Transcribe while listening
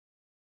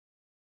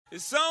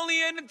It's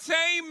only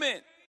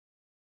entertainment.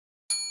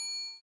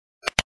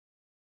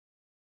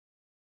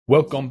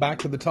 Welcome back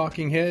to The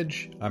Talking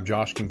Hedge. I'm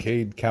Josh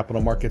Kincaid,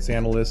 capital markets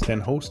analyst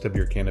and host of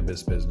your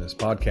Cannabis Business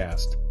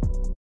Podcast.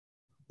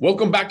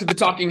 Welcome back to The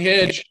Talking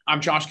Hedge. I'm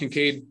Josh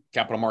Kincaid,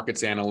 capital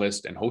markets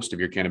analyst and host of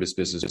your Cannabis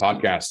Business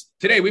Podcast.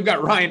 Today, we've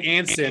got Ryan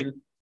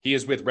Anson. He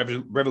is with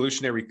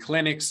Revolutionary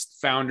Clinics,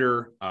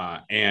 founder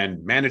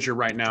and manager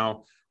right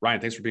now.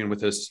 Ryan, thanks for being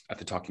with us at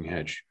The Talking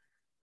Hedge.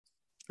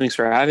 Thanks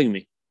for having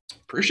me.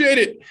 Appreciate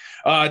it.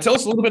 Tell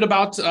us a little bit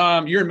about,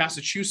 you're in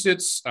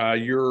Massachusetts. At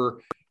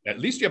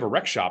least you have a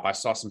rec shop. I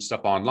saw some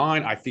stuff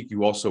online. I think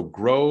you also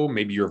grow.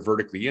 Maybe you're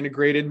vertically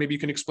integrated. Maybe you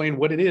can explain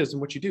what it is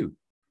and what you do.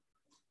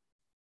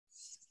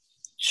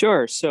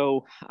 Sure.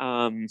 So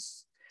I'm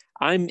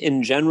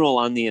in general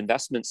on the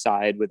investment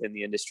side within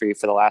the industry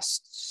for the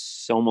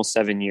last almost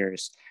 7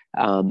 years.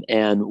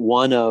 And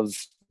one of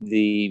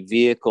the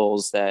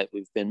vehicles that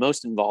we've been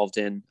most involved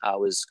in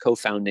was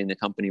co-founding the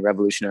company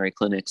Revolutionary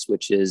Clinics,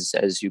 which is,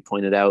 as you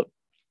pointed out,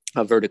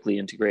 a vertically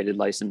integrated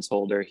license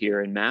holder here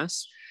in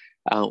Mass.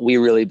 We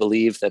really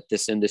believe that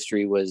this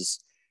industry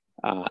was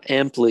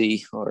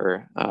amply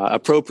or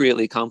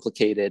appropriately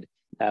complicated,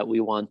 that we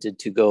wanted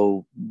to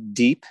go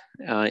deep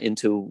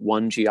into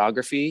one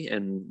geography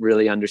and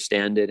really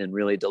understand it and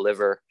really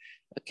deliver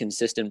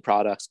consistent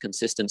products,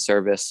 consistent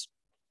service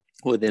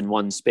within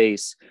one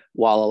space,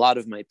 while a lot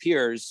of my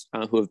peers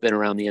who have been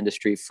around the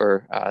industry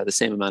for the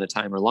same amount of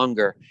time or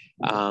longer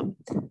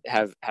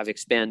have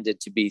expanded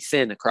to be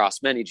thin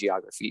across many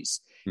geographies.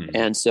 Mm-hmm.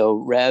 And so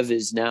Rev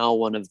is now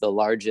one of the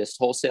largest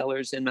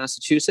wholesalers in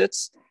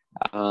Massachusetts.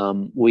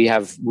 We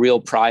have real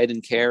pride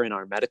and care in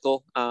our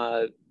medical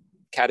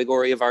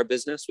category of our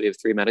business. We have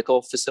 3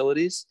 medical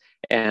facilities.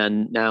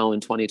 And now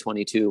in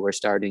 2022, we're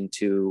starting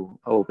to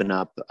open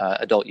up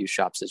adult use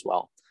shops as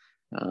well.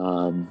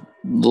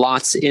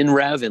 Lots in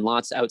Rev and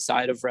lots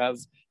outside of Rev,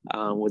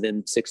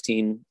 within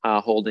 16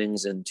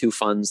 holdings and 2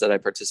 funds that I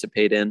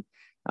participate in,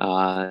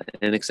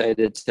 and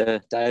excited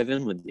to dive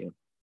in with you.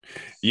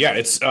 Yeah,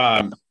 it's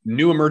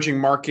new emerging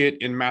market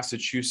in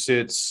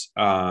Massachusetts.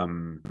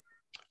 Are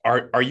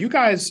you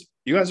guys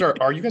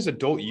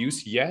adult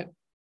use yet?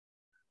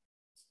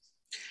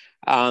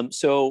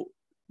 So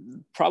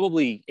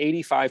probably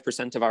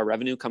 85% of our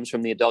revenue comes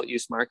from the adult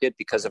use market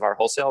because of our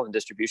wholesale and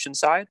distribution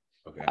side.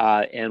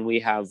 Okay. And we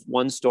have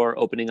 1 store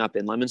opening up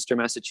in Leominster,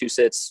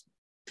 Massachusetts,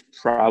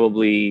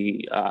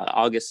 probably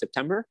August,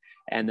 September.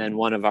 And then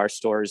one of our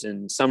stores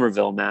in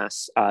Somerville,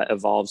 Mass,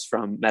 evolves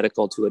from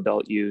medical to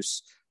adult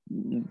use,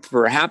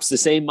 perhaps the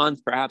same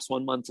month, perhaps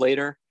 1 month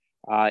later.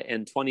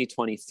 And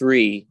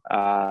 2023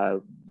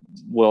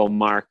 will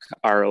mark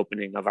our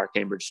opening of our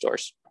Cambridge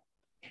stores.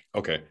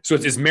 Okay, so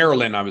it's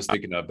Maryland. I was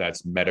thinking of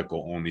that's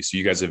medical only. So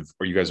you guys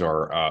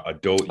are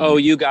adult. Oh,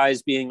 use. You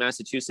guys being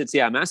Massachusetts,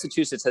 yeah.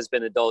 Massachusetts has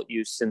been adult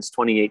use since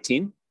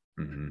 2018.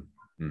 Mm-hmm.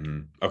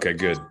 Mm-hmm. Okay,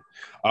 good.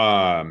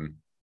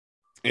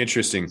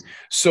 Interesting.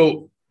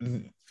 So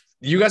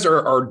you guys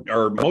are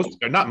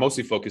not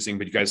mostly focusing,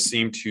 but you guys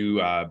seem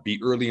to be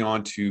early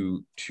on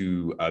to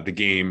the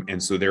game,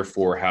 and so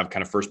therefore have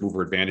kind of first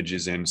mover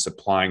advantages in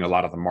supplying a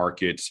lot of the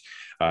markets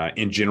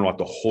in general at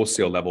the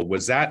wholesale level.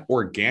 Was that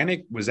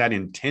organic? Was that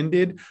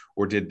intended,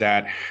 or did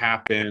that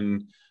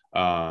happen?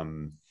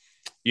 Without?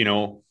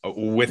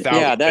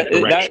 Yeah,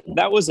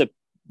 that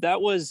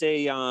was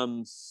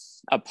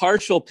a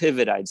partial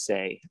pivot, I'd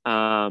say.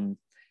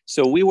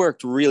 So we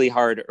worked really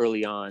hard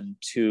early on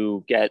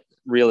to get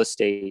real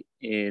estate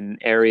in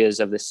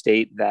areas of the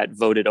state that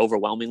voted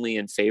overwhelmingly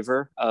in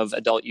favor of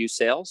adult use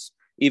sales,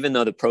 even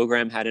though the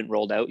program hadn't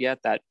rolled out yet.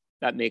 That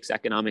makes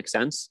economic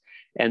sense.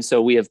 And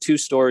so we have 2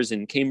 stores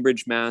in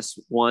Cambridge, Mass,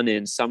 1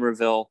 in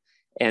Somerville,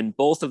 and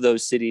both of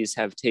those cities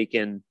have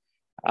taken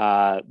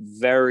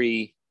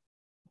very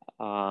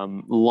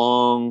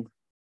long,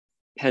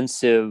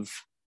 pensive,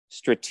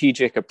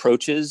 strategic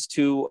approaches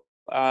to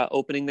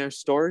opening their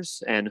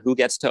stores and who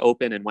gets to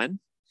open and when.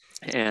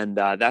 And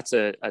that's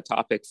a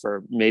topic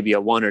for maybe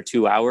a 1 or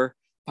 2 hour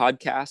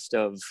podcast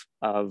of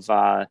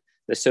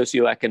the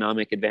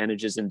socioeconomic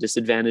advantages and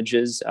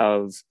disadvantages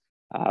of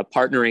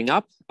partnering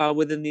up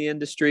within the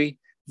industry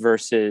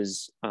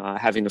versus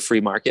having a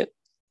free market.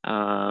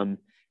 And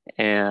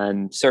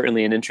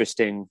certainly an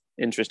interesting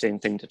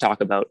thing to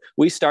talk about.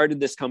 We started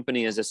this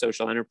company as a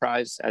social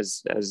enterprise,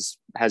 as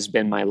has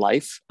been my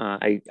life.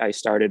 I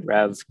started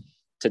Rev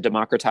to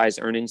democratize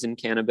earnings in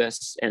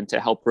cannabis and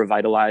to help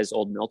revitalize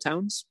old mill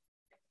towns.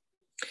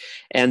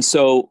 And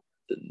so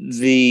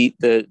the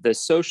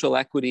social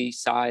equity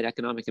side,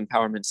 economic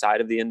empowerment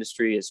side of the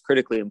industry is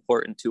critically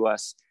important to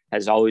us,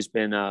 has always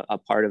been a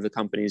part of the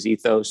company's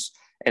ethos.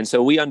 And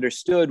so we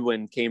understood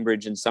when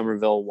Cambridge and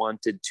Somerville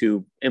wanted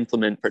to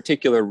implement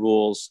particular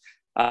rules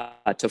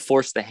to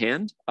force the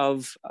hand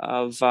of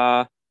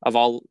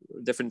all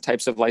different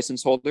types of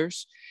license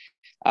holders.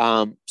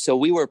 So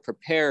we were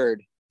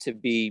prepared to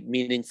be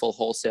meaningful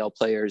wholesale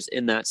players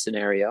in that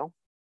scenario.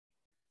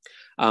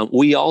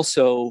 We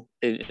also,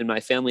 in my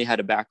family,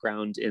 had a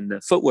background in the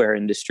footwear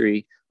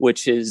industry,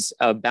 which is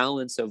a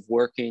balance of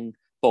working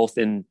both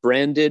in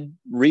branded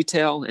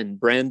retail and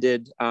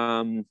branded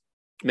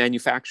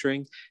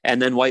manufacturing,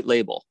 and then white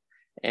label.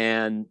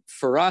 And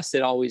for us,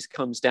 it always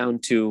comes down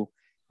to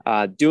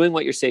doing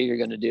what you say you're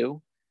going to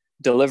do,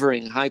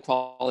 delivering high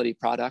quality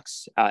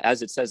products,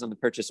 as it says on the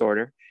purchase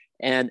order,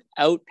 and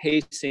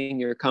outpacing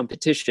your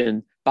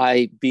competition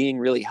by being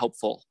really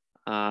helpful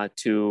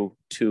to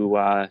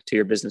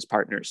your business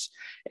partners.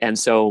 And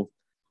so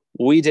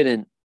we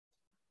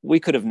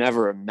could have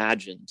never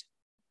imagined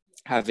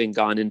having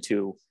gone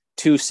into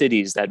 2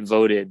 cities that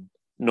voted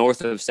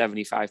north of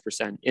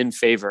 75% in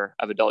favor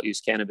of adult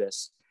use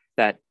cannabis,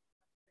 that,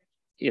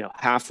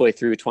 halfway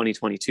through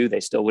 2022, they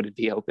still wouldn't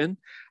be open.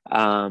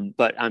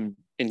 But I'm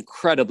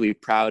incredibly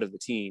proud of the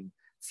team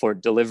for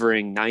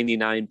delivering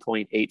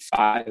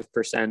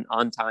 99.85%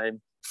 on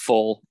time,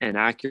 full and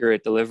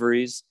accurate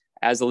deliveries,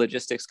 as a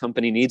logistics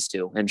company needs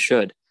to and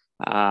should,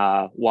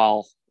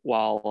 while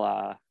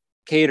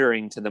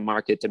catering to the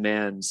market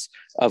demands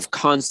of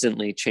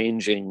constantly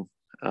changing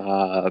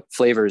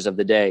flavors of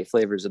the day,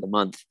 flavors of the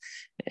month.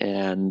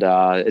 And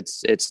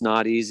it's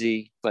not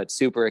easy, but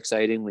super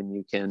exciting when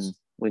you can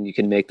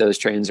make those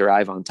trains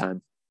arrive on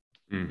time.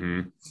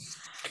 Mm-hmm.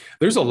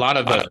 There's a lot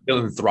of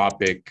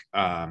philanthropic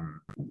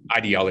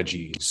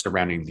ideology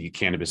surrounding the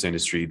cannabis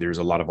industry. There's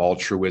a lot of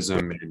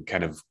altruism and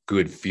kind of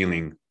good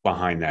feeling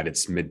behind that.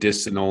 It's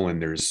medicinal,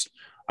 and there's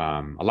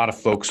a lot of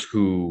folks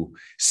who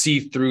see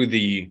through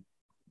the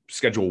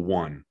Schedule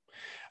 1.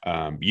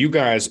 You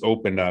guys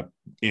opened up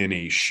in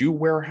a shoe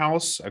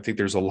warehouse. I think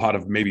there's a lot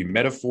of maybe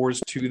metaphors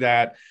to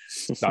that,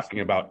 talking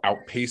about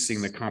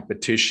outpacing the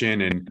competition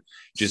and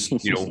just,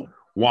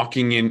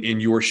 walking in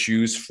your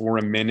shoes for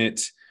a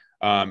minute.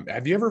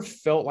 Have you ever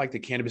felt like the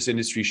cannabis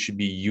industry should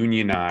be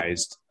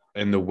unionized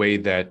in the way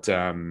that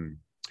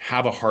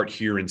Have a Heart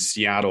here in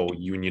Seattle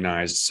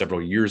unionized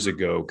several years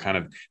ago? Kind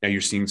of now you're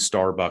seeing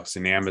Starbucks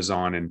and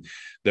Amazon and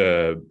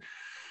the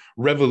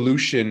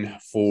revolution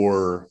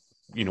for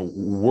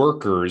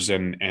workers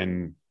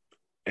and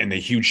the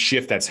huge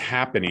shift that's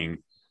happening.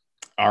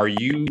 Do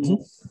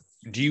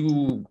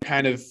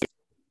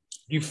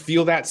you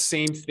feel that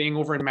same thing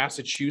over in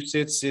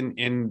Massachusetts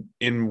in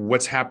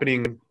what's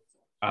happening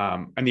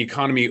and the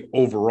economy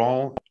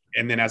overall?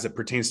 And then as it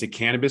pertains to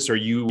cannabis, are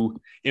you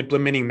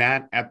implementing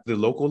that at the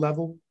local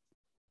level?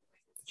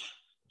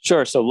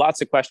 Sure. So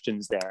lots of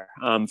questions there.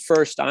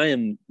 First, I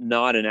am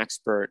not an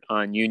expert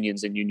on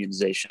unions and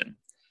unionization.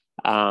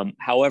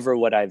 However,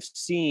 what I've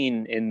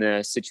seen in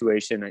the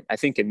situation, I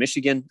think in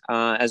Michigan,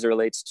 as it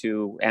relates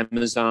to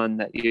Amazon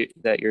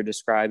that you're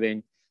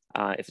describing,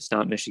 if it's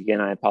not Michigan,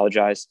 I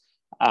apologize.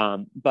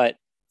 But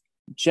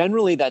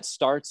generally that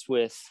starts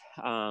with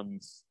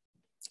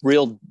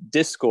real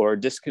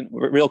discord,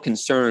 real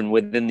concern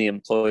within the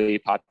employee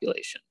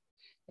population.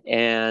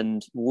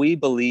 And we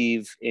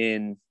believe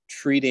in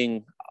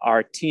treating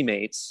our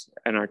teammates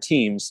and our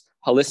teams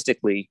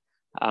holistically.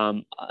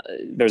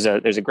 There's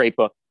a great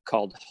book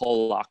called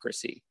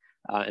Holacracy,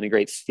 and a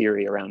great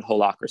theory around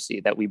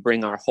holacracy, that we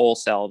bring our whole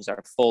selves,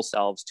 our full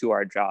selves to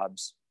our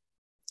jobs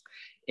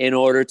in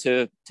order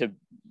to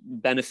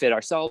benefit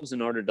ourselves,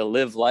 in order to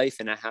live life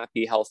in a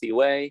happy, healthy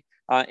way,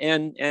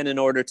 and in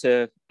order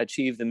to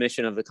achieve the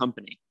mission of the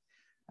company.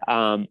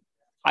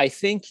 I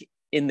think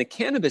in the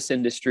cannabis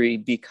industry,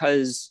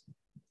 because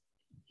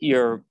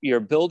you're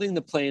building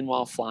the plane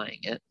while flying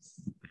it,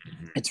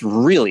 it's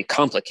really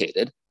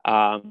complicated.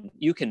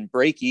 You can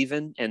break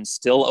even and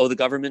still owe the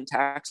government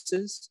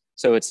taxes.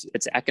 So it's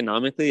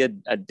economically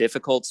a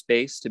difficult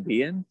space to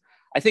be in.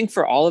 I think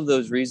for all of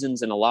those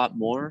reasons and a lot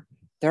more,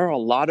 there are a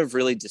lot of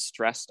really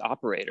distressed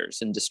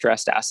operators and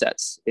distressed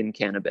assets in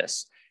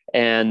cannabis.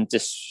 And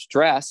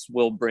distress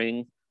will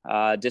bring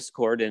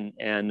discord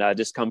and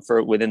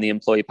discomfort within the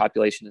employee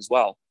population as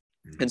well.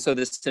 And so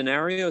the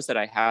scenarios that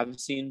I have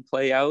seen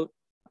play out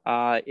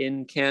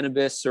in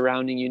cannabis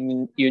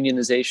surrounding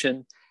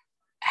unionization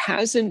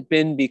hasn't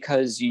been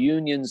because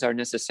unions are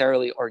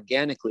necessarily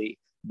organically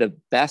the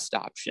best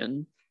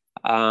option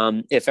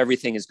if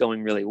everything is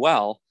going really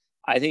well.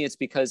 I think it's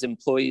because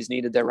employees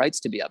needed their rights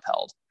to be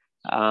upheld.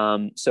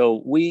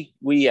 So we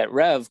at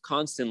Rev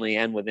constantly,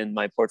 and within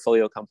my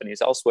portfolio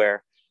companies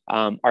elsewhere,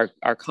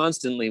 are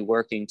constantly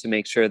working to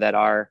make sure that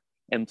our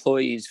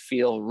employees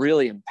feel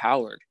really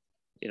empowered,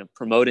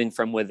 promoting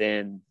from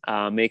within,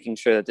 making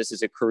sure that this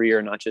is a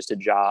career, not just a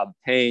job,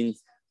 paying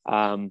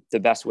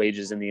the best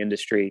wages in the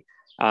industry.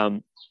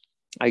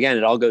 Again,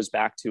 it all goes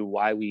back to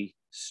why we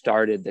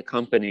started the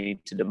company,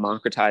 to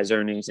democratize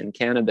earnings in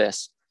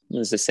cannabis.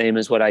 It's the same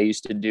as what I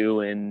used to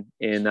do in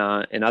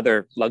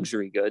other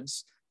luxury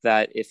goods,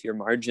 that if your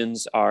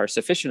margins are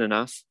sufficient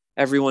enough,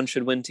 everyone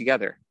should win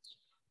together.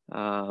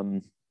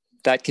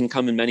 That can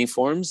come in many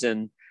forms.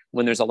 And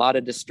when there's a lot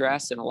of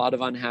distress and a lot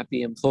of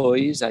unhappy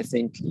employees, I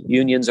think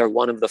unions are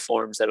one of the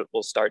forms that it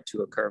will start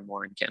to occur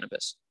more in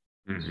cannabis.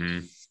 Mm-hmm.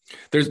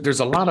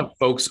 There's a lot of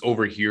folks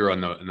over here on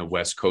the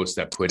West Coast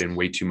that put in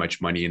way too much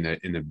money in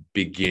the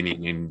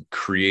beginning and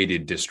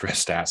created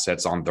distressed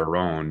assets on their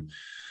own.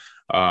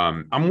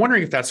 I'm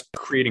wondering if that's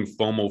creating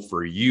FOMO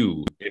for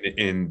you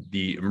in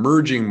the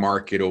emerging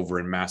market over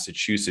in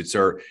Massachusetts,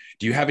 or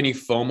do you have any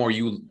FOMO?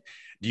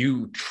 Do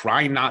you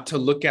try not to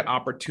look at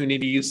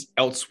opportunities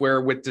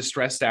elsewhere with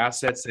distressed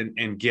assets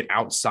and get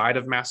outside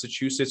of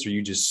Massachusetts, or are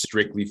you just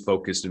strictly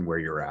focused in where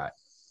you're at?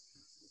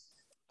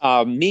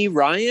 Me,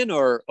 Ryan,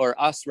 or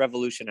us,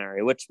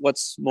 Revolutionary?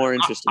 What's more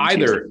interesting?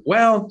 Either.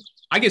 Well,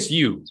 I guess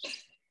you.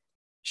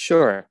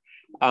 Sure.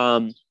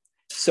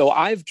 So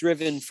I've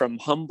driven from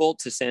Humboldt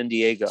to San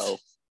Diego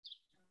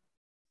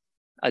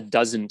a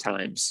dozen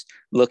times,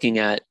 looking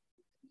at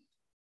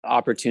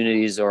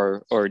opportunities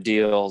or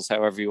deals,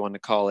 however you want to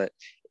call it,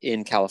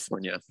 in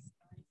California.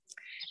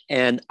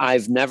 And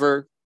I've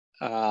never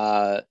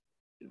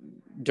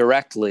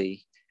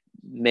directly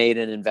made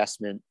an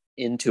investment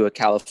into a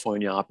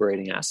California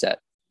operating asset.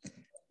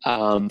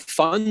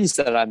 Funds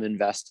that I'm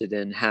invested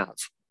in have.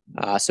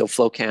 So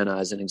Flowcana,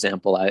 as an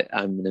example,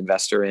 I'm an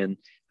investor in.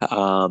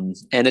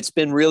 And it's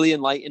been really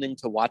enlightening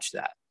to watch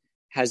that.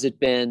 Has it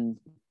been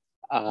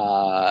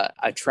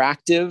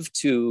attractive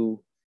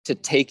to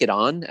take it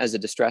on as a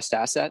distressed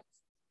asset?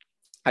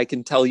 I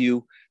can tell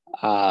you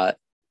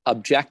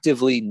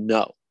objectively,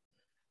 no.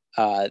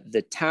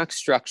 The tax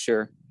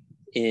structure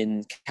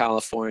in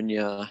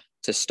California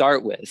to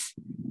start with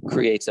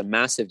creates a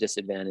massive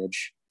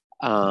disadvantage.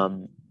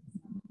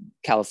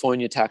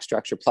 California tax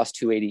structure plus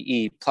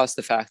 280E, plus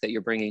the fact that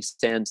you're bringing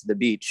sand to the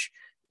beach.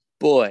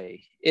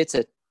 Boy, it's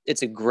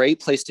a great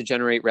place to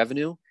generate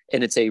revenue,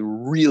 and it's a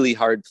really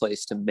hard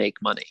place to make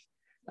money.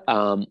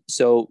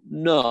 So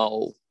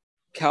no,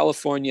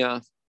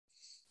 California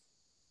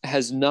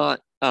has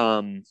not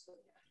been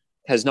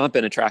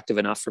attractive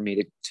enough for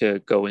me to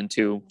go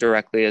into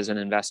directly as an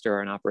investor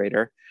or an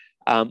operator.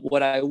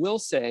 What I will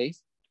say,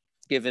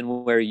 given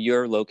where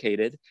you're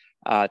located,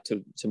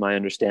 to my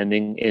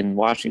understanding, in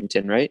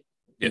Washington, right?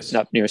 Yes.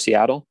 Up near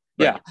Seattle.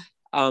 Right.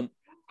 Yeah.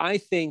 I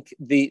think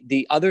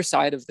the other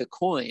side of the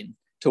coin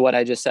to what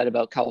I just said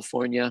about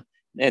California,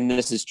 and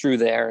this is true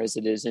there as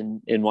it is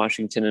in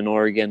Washington and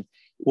Oregon,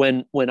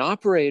 when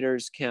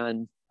operators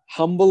can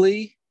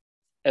humbly,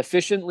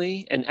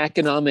 efficiently, and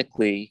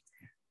economically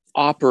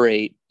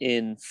operate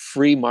in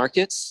free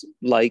markets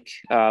like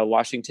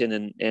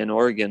Washington and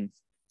Oregon,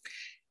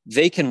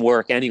 they can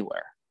work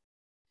anywhere.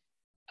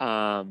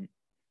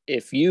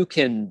 If you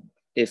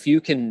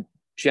can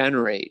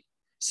generate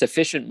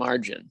sufficient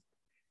margin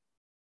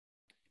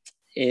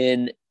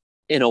in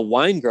a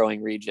wine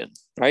growing region,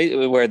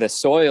 right, where the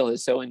soil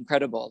is so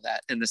incredible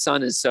and the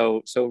sun is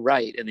so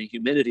right and the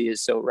humidity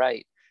is so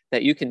right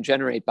that you can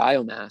generate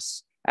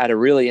biomass at a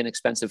really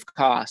inexpensive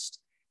cost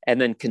and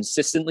then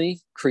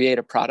consistently create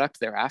a product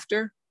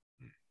thereafter.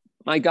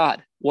 My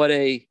God, what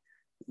a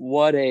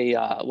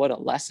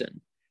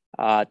lesson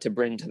to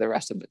bring to the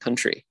rest of the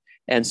country.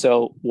 And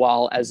so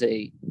while as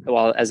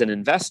an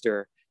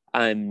investor,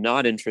 I'm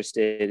not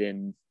interested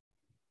in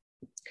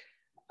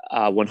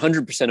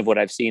 100% of what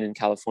I've seen in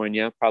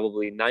California,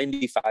 probably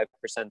 95%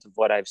 of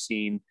what I've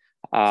seen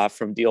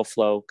from deal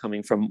flow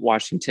coming from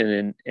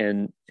Washington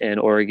and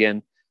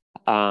Oregon.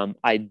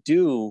 I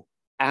do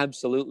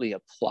absolutely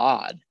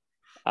applaud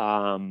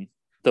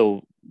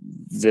the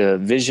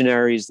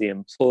visionaries, the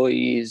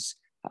employees,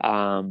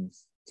 the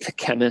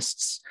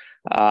chemists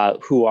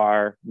who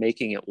are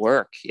making it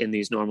work in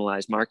these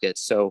normalized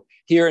markets. So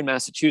here in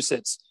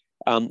Massachusetts,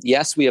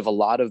 yes, we have a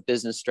lot of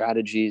business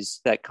strategies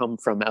that come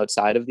from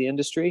outside of the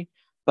industry,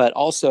 but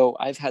also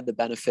I've had the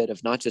benefit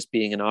of not just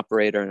being an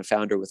operator and a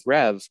founder with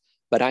Rev,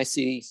 but I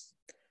see,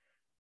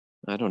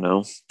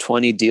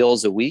 20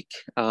 deals a week,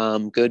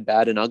 good,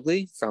 bad, and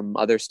ugly from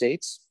other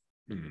states.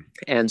 Mm-hmm.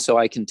 And so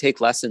I can take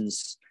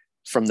lessons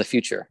from the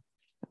future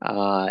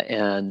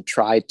and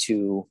try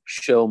to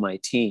show my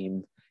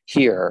team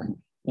here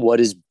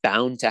what is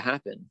bound to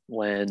happen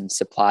when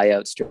supply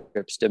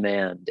outstrips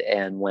demand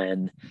and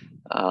when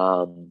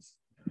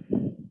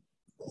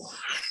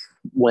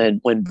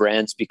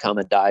brands become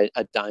a dime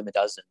a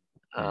dozen.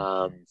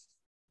 I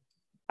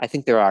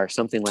think there are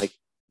something like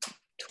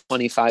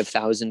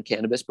 25,000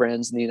 cannabis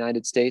brands in the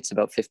United States,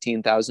 about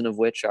 15,000 of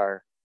which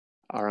are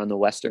on the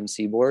Western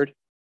seaboard.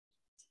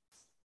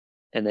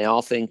 And they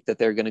all think that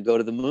they're going to go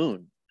to the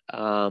moon.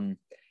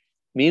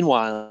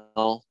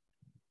 Meanwhile,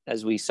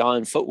 as we saw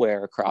in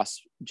footwear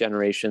across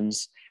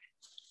generations,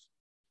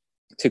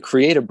 to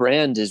create a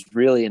brand is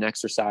really an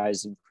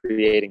exercise in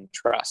creating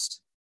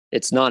trust.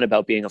 It's not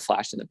about being a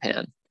flash in the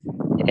pan.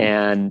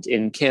 And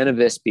in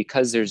cannabis,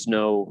 because there's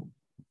no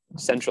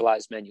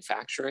centralized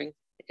manufacturing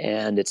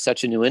and it's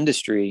such a new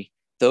industry,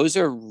 those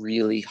are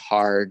really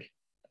hard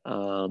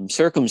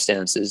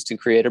circumstances to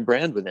create a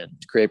brand within,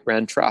 to create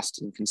brand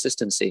trust and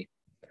consistency.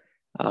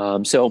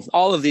 So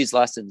all of these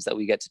lessons that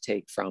we get to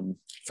take from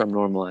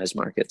normalized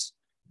markets.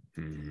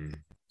 Mm-hmm.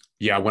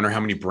 Yeah, I wonder how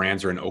many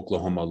brands are in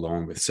Oklahoma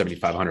alone with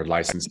 7,500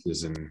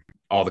 licenses and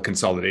all the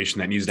consolidation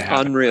that needs to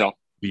happen. Unreal.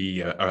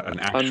 Be an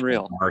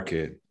actual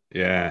market.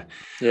 Yeah.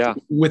 Yeah.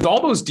 With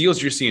all those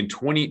deals, you're seeing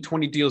 20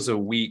 deals a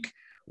week.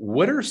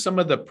 What are some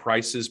of the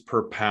prices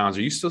per pound?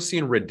 Are you still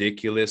seeing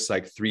ridiculous,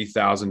 like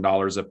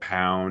 $3,000 a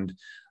pound?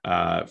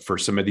 for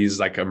some of these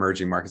like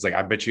emerging markets. Like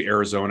I bet you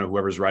Arizona,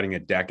 whoever's writing a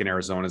deck in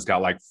Arizona has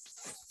got like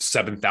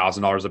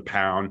 $7,000 a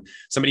pound.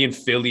 Somebody in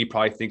Philly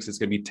probably thinks it's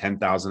going to be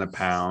 $10,000 a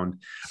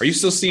pound. Are you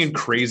still seeing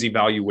crazy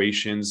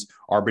valuations,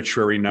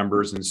 arbitrary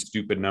numbers, and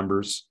stupid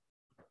numbers?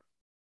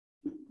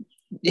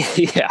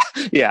 Yeah.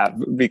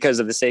 Because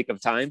of the sake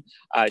of time,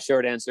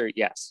 short answer,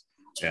 yes.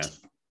 Yeah.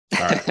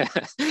 All right.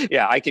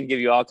 Yeah, I can give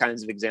you all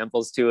kinds of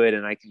examples to it,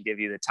 and I can give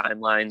you the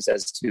timelines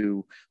as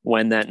to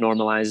when that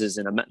normalizes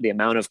and the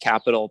amount of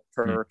capital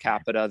per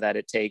capita that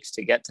it takes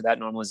to get to that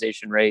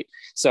normalization rate.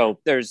 So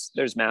there's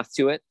math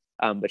to it,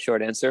 but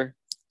short answer,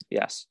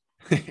 yes.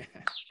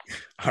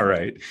 All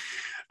right.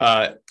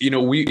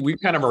 We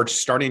kind of are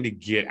starting to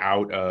get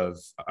out of,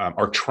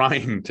 are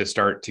trying to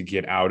start to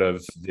get out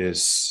of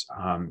this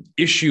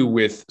issue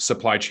with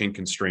supply chain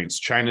constraints.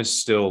 China's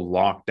still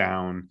locked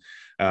down.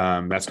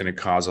 That's going to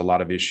cause a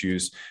lot of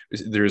issues.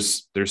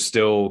 There's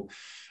still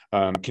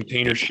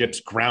container ships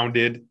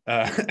grounded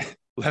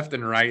left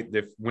and right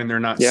when they're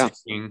not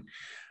sinking.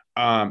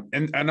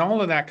 And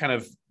all of that kind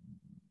of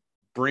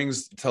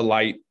brings to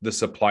light the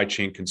supply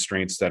chain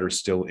constraints that are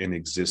still in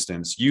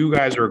existence. You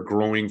guys are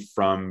growing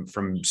from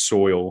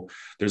soil.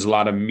 There's a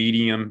lot of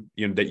medium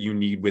that you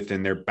need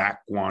within their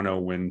back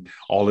guano and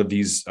all of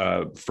these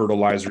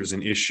fertilizers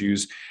and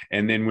issues.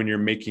 And then when you're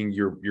making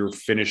your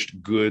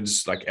finished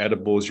goods like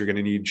edibles, you're going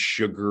to need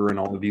sugar and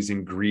all of these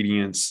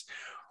ingredients.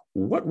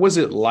 What was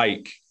it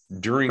like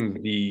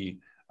during the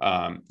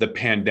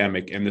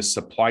pandemic and the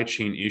supply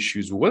chain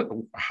issues?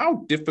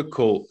 How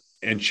difficult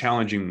and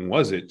challenging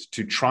was it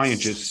to try and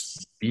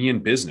just be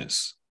in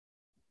business?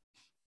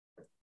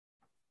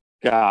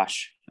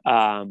 Gosh,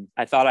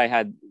 I thought I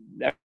had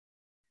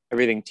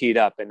everything teed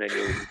up, and then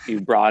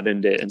you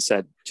broadened it and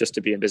said just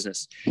to be in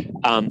business.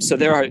 So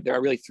there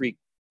are really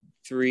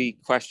three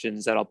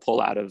questions that I'll pull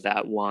out of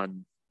that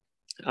one,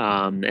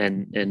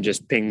 and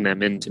just ping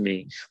them into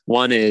me.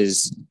 One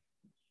is,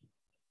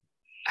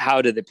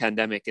 how did the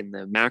pandemic and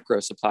the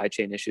macro supply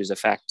chain issues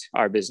affect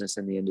our business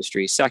and the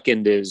industry?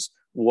 Second is,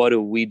 what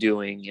are we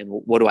doing and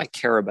what do I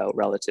care about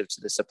relative to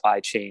the supply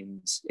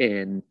chains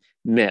in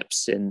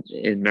MIPS, in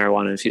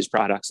marijuana infused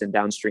products and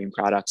downstream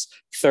products?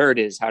 Third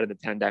is, how did the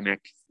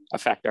pandemic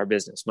affect our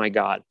business? My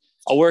God,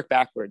 I'll work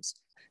backwards.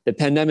 The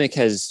pandemic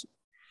has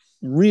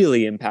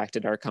really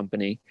impacted our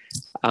company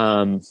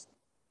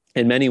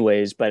in many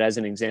ways, but as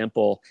an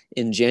example,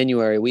 in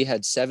January, we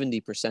had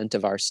 70%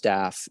 of our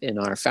staff in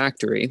our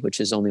factory, which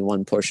is only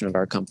one portion of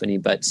our company,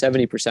 but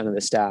 70% of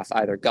the staff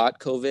either got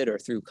COVID or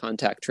through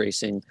contact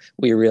tracing,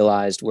 we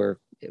realized were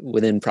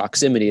within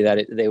proximity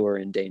that they were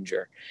in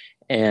danger.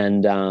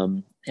 And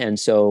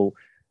so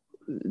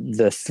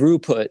the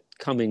throughput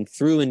coming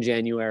through in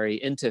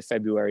January into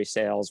February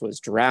sales was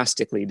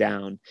drastically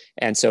down.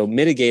 And so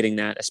mitigating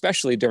that,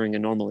 especially during a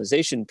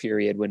normalization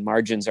period when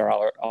margins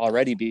are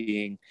already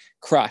being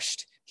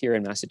crushed here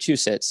in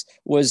Massachusetts,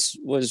 was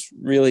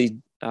really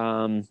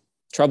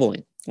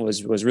troubling,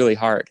 was really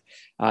hard.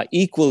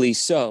 Equally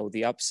so,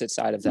 the opposite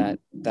side of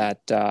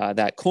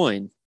that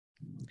coin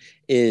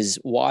is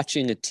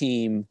watching a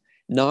team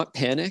not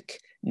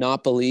panic,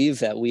 not believe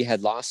that we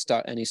had lost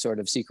any sort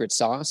of secret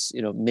sauce,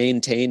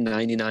 maintain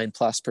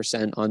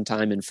 99+% on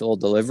time and full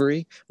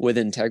delivery with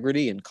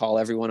integrity and call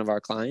every one of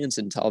our clients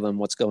and tell them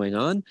what's going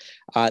on.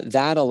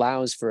 That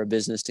allows for a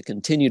business to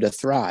continue to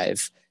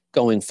thrive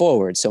going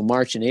forward. So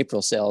March and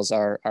April sales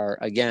are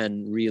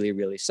again, really,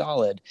 really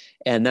solid.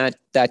 And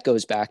that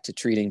goes back to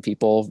treating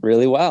people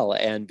really well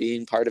and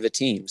being part of a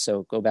team.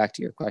 So go back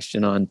to your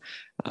question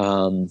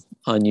on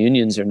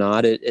unions or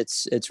not.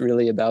 It's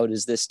really about,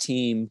 is this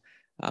team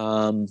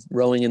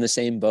rowing in the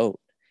same boat?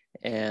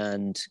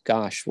 And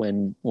gosh,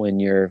 when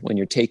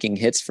you're taking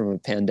hits from a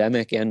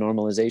pandemic and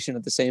normalization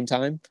at the same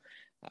time,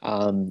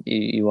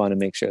 you want to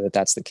make sure that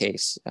that's the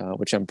case,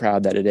 which I'm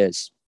proud that it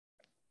is.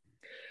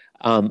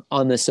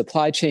 On the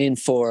supply chain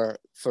for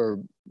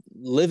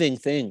living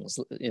things,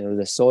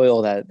 the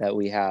soil that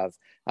we have,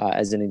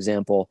 as an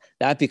example,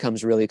 that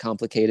becomes really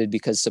complicated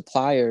because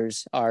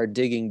suppliers are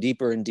digging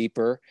deeper and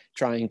deeper,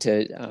 trying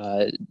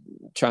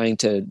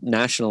to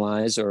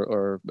nationalize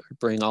or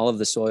bring all of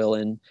the soil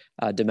in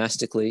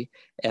domestically,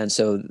 and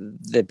so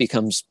that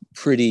becomes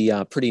pretty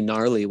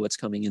gnarly what's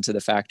coming into the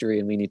factory,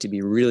 and we need to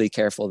be really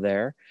careful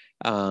there,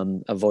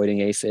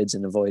 avoiding aphids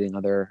and avoiding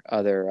other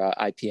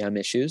IPM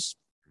issues.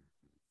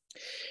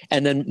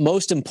 And then,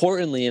 most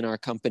importantly, in our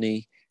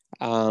company,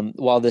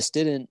 while this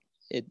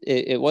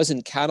it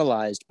wasn't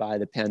catalyzed by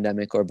the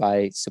pandemic or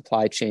by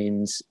supply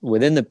chains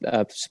within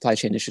the supply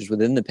chain issues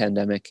within the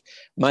pandemic.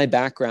 My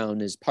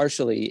background is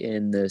partially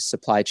in the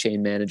supply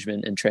chain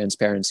management and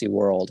transparency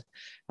world,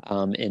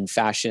 in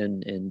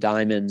fashion, in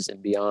diamonds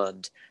and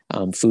beyond,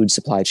 food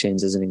supply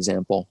chains as an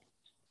example.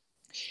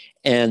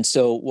 And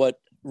so what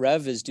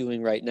Rev is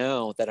doing right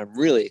now that I'm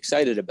really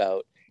excited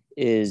about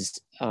is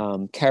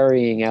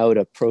carrying out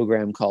a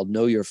program called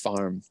Know Your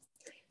Farm,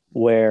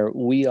 where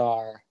we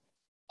are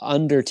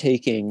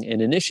undertaking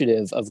an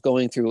initiative of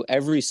going through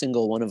every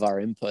single one of our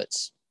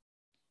inputs,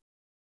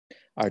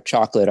 our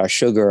chocolate, our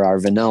sugar, our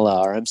vanilla,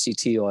 our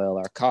MCT oil,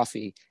 our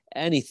coffee,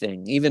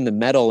 anything, even the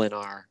metal in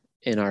our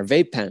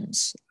vape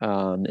pens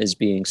is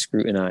being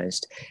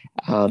scrutinized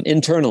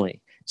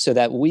internally, so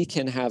that we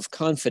can have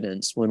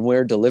confidence when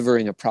we're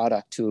delivering a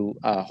product to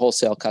a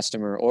wholesale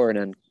customer or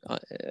a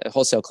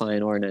wholesale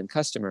client or an end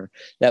customer,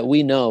 that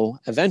we know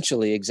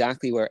eventually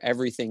exactly where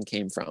everything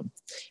came from.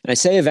 And I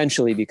say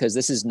eventually because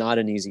this is not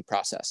an easy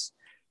process.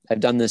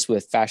 I've done this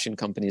with fashion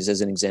companies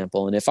as an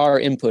example. And if our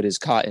input is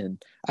cotton,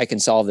 I can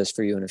solve this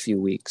for you in a few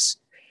weeks.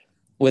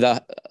 With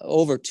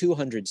over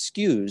 200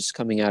 SKUs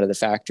coming out of the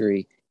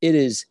factory, it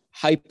is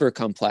hyper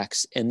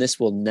complex, and this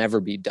will never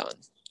be done.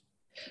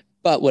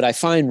 But what I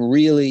find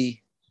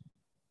really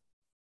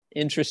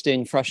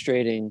interesting,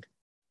 frustrating,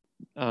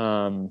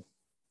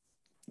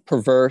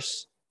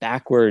 perverse,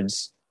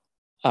 backwards,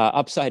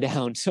 upside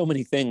down, so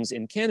many things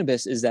in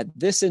cannabis is that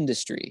this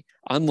industry,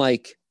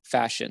 unlike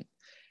fashion,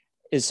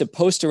 is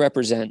supposed to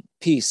represent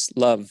peace,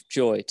 love,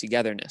 joy,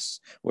 togetherness.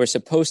 We're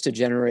supposed to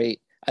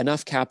generate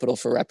enough capital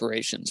for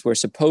reparations. We're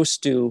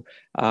supposed to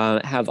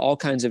have all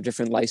kinds of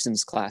different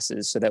license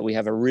classes so that we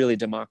have a really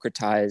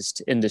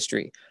democratized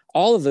industry.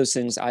 All of those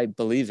things I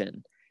believe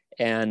in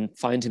and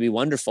find to be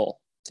wonderful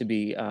to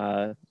be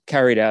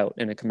carried out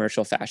in a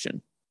commercial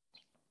fashion.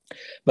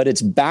 But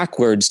it's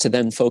backwards to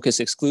then focus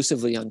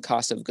exclusively on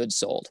cost of goods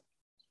sold,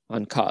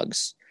 on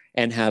COGS,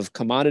 and have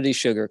commodity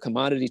sugar,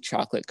 commodity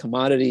chocolate,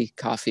 commodity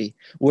coffee,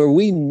 where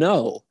we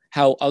know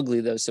how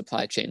ugly those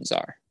supply chains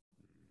are.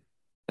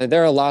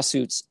 There are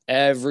lawsuits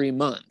every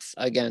month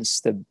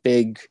against the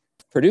big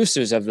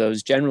producers of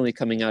those, generally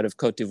coming out of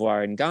Cote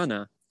d'Ivoire and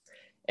Ghana.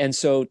 And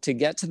so to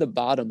get to the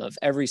bottom of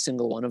every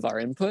single one of our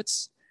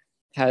inputs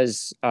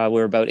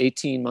we're about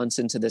 18 months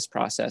into this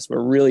process.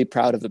 We're really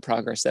proud of the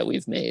progress that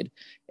we've made.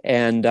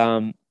 And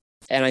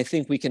I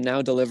think we can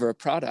now deliver a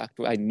product.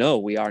 I know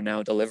we are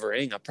now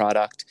delivering a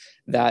product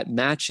that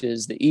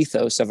matches the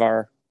ethos of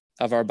our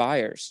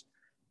buyers.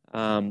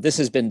 This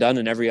has been done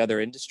in every other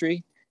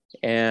industry.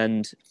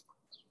 And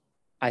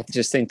I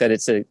just think that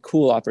it's a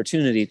cool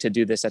opportunity to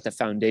do this at the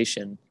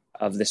foundation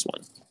of this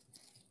one.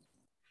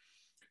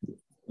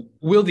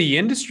 Will the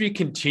industry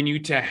continue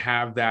to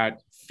have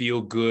that feel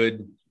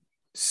good,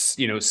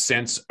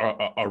 sense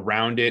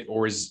around it,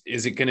 or is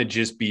it going to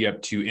just be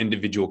up to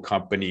individual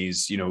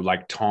companies,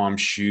 like Tom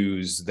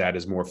Shoes, that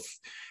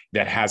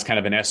has kind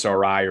of an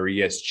SRI or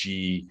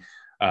ESG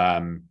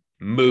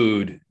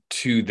mood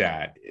to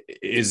that?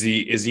 Is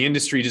the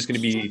industry just going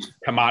to be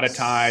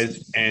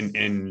commoditized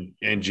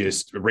and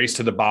just race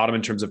to the bottom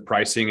in terms of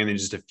pricing, and then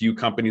just a few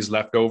companies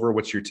left over?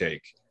 What's your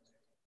take?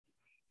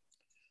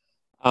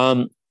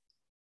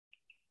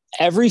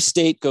 Every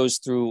state goes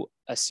through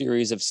a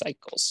series of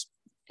cycles,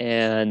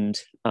 and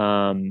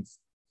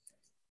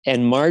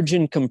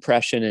margin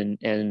compression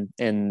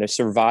and the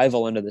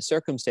survival under the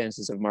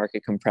circumstances of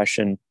market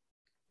compression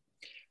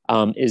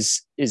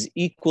is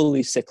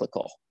equally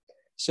cyclical.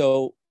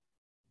 So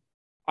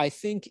I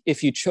think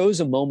if you chose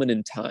a moment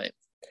in time,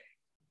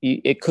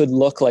 it could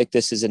look like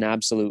this is an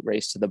absolute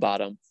race to the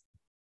bottom.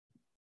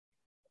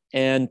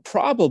 And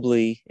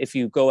probably if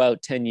you go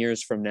out 10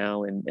 years from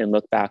now and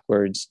look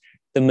backwards,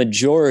 the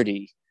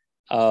majority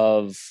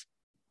of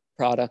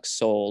products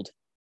sold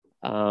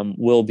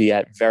will be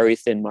at very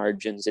thin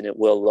margins, and it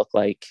will look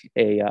like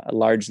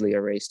largely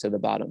a race to the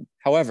bottom.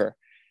 However,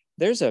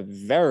 there's a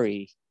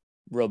very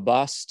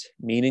robust,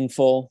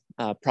 meaningful,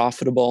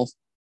 profitable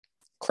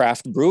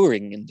craft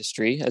brewing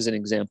industry, as an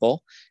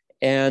example.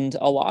 And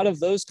a lot of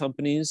those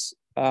companies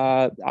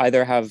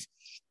either have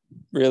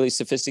really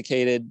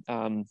sophisticated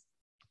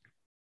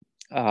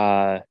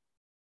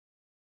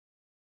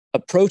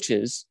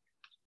approaches,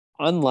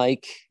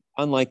 unlike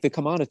the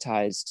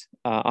commoditized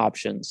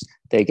options.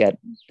 They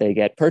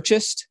get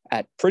purchased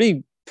at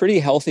pretty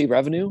healthy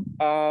revenue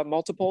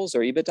multiples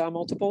or EBITDA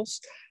multiples.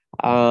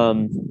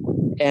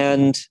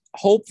 And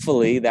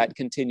hopefully that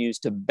continues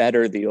to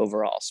better the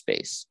overall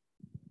space.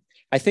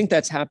 I think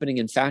that's happening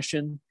in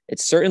fashion.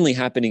 It's certainly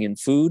happening in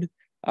food.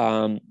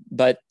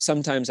 But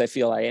sometimes I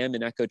feel I am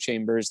in echo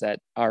chambers, that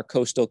our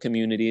coastal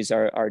communities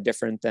are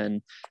different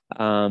than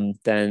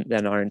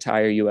our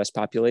entire U.S.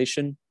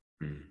 population.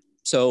 Mm.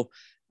 So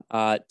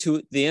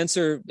to the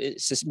answer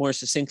more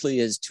succinctly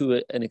is,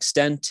 to an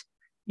extent,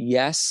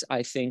 yes,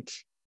 I think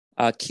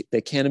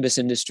the cannabis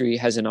industry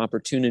has an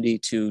opportunity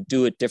to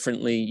do it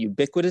differently,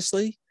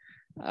 ubiquitously.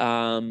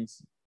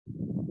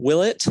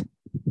 Will it?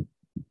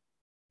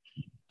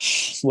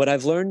 What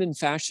I've learned in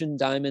fashion,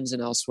 diamonds,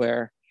 and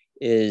elsewhere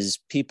is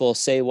people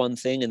say one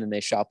thing and then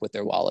they shop with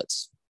their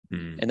wallets.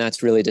 Mm. And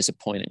that's really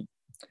disappointing.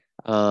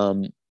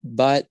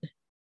 But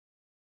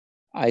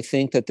I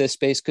think that this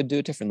space could do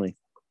it differently.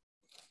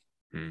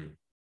 Mm.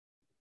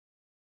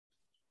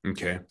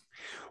 Okay.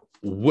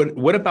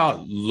 What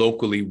about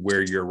locally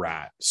where you're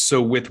at?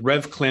 So with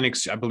Rev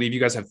Clinics, I believe you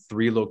guys have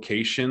 3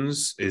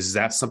 locations. Is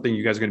that something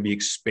you guys are going to be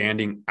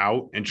expanding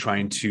out and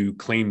trying to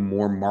claim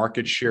more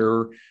market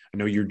share? I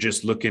know you're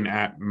just looking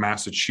at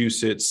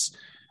Massachusetts,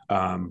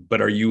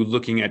 but are you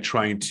looking at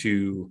trying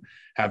to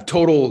have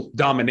total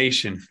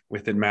domination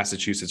within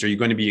Massachusetts? Are you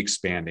going to be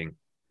expanding?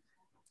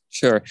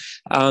 Sure.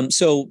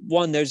 So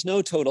one, there's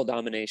no total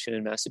domination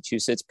in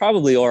Massachusetts,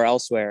 probably or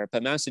elsewhere,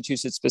 but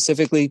Massachusetts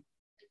specifically,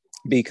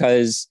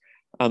 because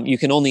you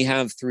can only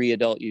have 3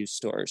 adult use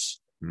stores.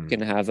 You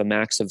can have a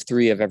max of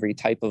 3 of every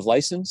type of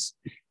license.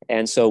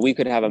 And so we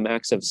could have a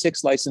max of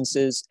 6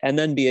 licenses and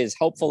then be as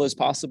helpful as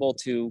possible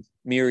to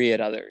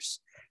myriad others.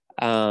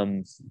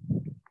 There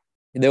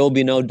will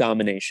be no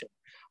domination.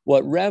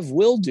 What Rev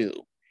will do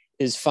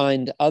is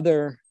find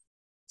other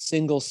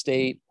single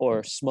state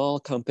or small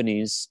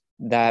companies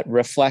that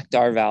reflect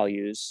our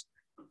values,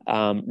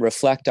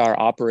 reflect our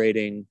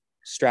operating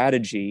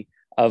strategy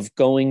of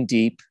going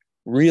deep,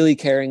 really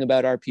caring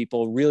about our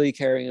people, really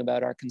caring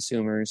about our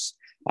consumers,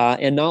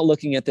 and not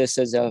looking at this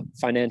as a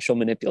financial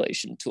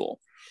manipulation tool.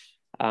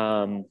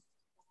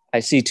 I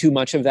see too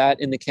much of that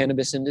in the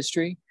cannabis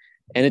industry,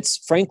 and it's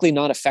frankly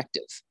not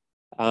effective.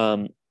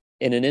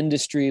 In an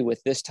industry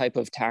with this type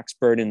of tax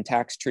burden,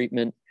 tax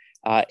treatment,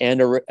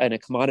 and a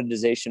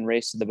commoditization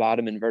race to the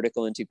bottom in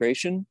vertical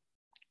integration,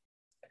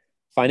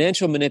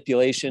 financial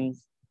manipulation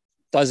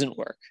doesn't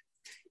work.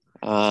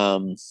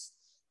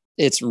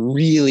 It's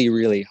really,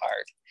 really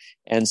hard.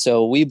 And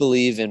so we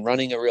believe in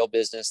running a real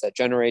business that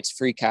generates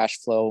free cash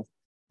flow,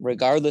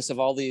 regardless of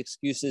all the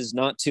excuses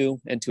not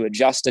to, and to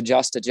adjust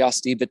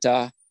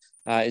EBITDA,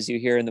 as you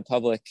hear in the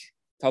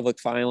public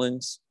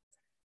filings.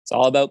 It's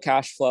all about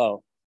cash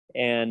flow.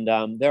 And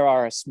there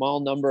are a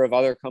small number of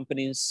other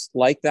companies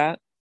like that.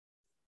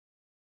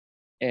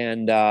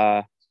 And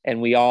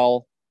we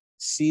all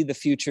see the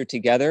future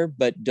together,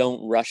 but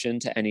don't rush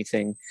into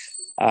anything,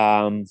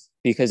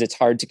 because it's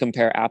hard to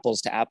compare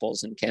apples to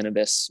apples in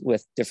cannabis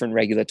with different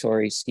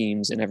regulatory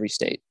schemes in every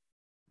state.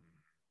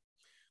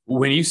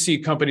 When you see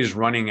companies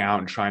running out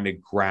and trying to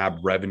grab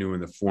revenue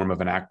in the form of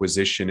an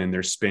acquisition, and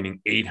they're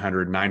spending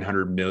 800,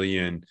 900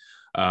 million,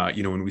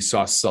 when we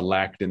saw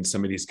Select and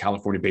some of these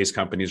California-based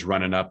companies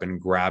running up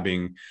and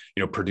grabbing,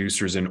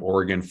 producers in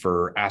Oregon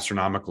for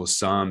astronomical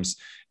sums,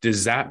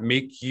 does that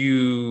make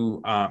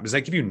you, does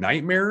that give you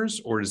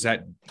nightmares, or does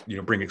that,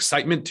 bring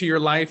excitement to your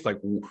life? Like,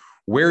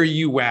 where are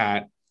you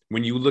at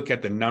when you look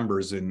at the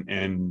numbers?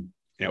 And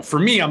for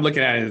me, I'm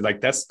looking at it like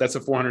that's a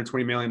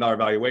 $420 million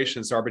valuation.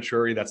 It's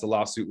arbitrary. That's a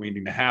lawsuit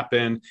waiting to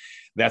happen.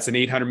 That's an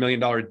 $800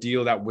 million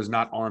deal that was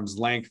not arm's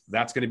length.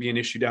 That's going to be an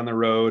issue down the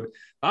road.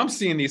 I'm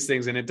seeing these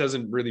things, and it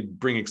doesn't really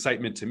bring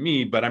excitement to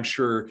me, but I'm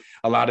sure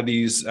a lot of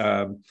these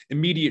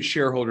immediate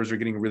shareholders are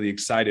getting really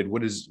excited.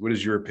 What is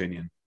your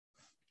opinion?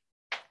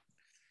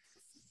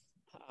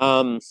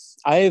 I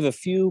have a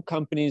few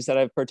companies that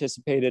I've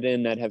participated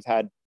in that have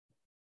had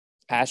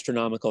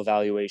astronomical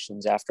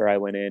valuations after I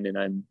went in,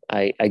 and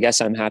I guess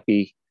I'm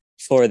happy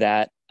for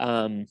that.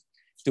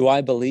 Do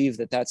I believe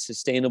that that's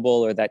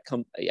sustainable, or that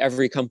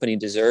every company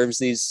deserves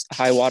these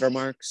high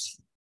watermarks?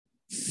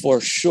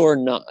 For sure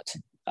not.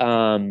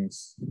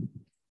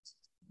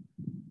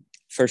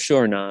 For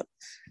sure not.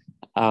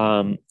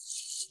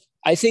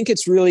 I think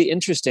it's really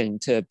interesting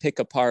to pick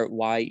apart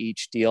why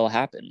each deal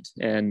happened,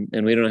 and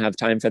we don't have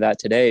time for that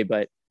today,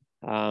 but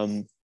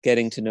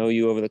getting to know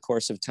you over the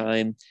course of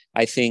time,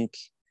 I think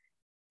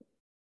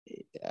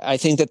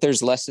that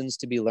there's lessons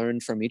to be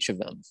learned from each of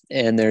them,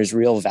 and there's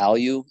real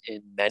value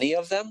in many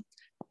of them,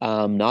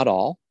 not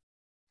all.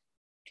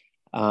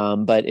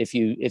 But if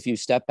you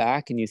step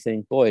back and you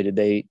think, boy, did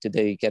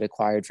they get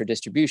acquired for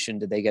distribution?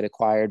 Did they get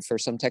acquired for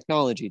some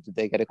technology? Did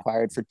they get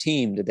acquired for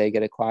team? Did they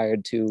get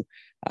acquired to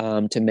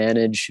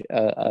manage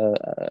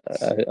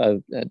the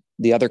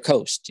other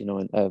coast?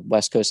 A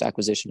West Coast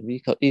acquisition of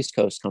East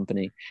Coast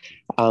company.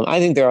 I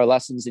think there are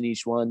lessons in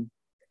each one,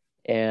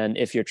 and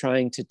if you're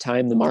trying to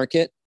time the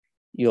market,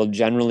 you'll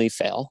generally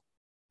fail,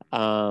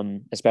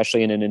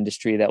 especially in an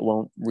industry that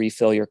won't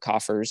refill your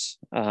coffers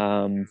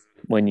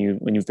when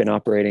you've been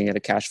operating at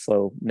a cash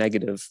flow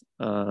negative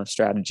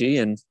strategy.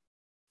 And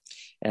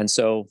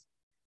so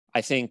I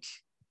think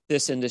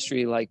this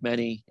industry, like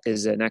many,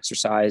 is an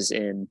exercise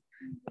in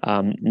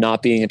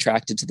not being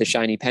attracted to the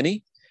shiny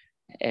penny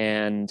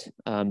and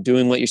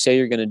doing what you say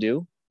you're going to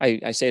do.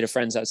 I say to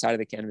friends outside of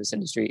the cannabis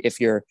industry, if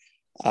you're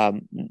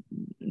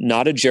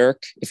not a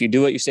jerk, if you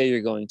do what you say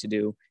you're going to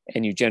do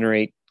and you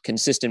generate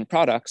consistent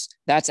products,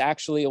 that's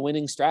actually a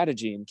winning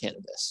strategy in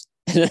cannabis.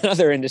 In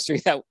another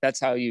industry, that's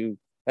how you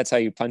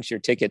punch your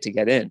ticket to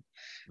get in.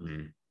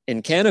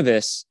 In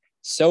cannabis,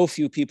 so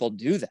few people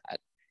do that,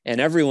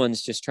 and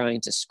everyone's just trying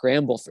to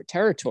scramble for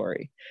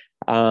territory.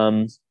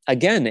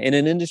 Again, in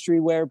an industry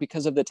where,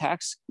 because of the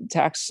tax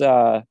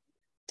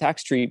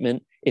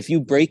treatment, if you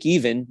break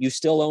even, you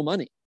still owe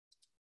money.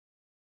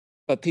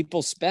 But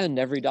people spend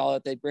every dollar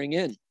that they bring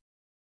in.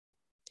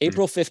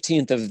 April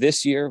 15th of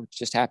this year, which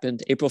just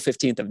happened, April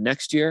 15th of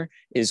next year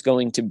is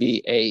going to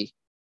be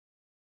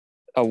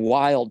a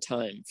wild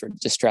time for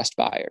distressed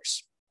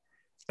buyers.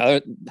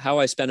 How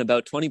I spend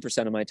about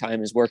 20% of my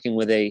time is working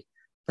with a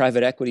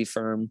private equity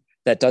firm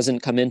that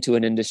doesn't come into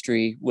an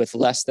industry with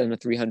less than a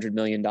 $300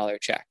 million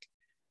check.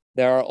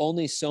 There are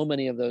only so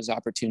many of those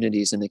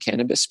opportunities in the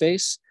cannabis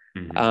space.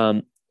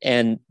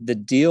 And the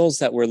deals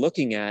that we're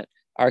looking at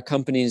are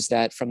companies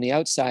that, from the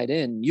outside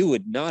in, you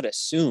would not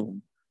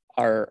assume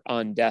are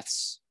on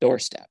death's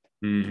doorstep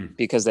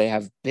because they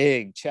have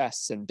big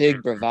chests and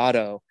big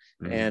bravado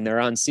and they're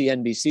on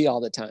CNBC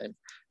all the time.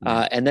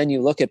 And then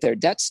you look at their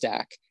debt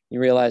stack, you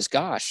realize,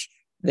 gosh,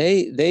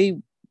 they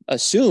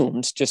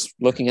assumed, just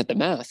looking at the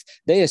math,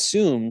 they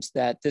assumed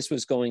that this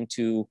was going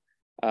to,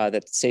 that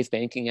the Safe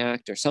Banking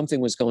Act or something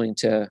was going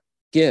to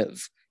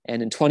give.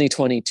 And in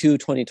 2022,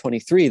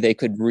 2023, they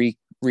could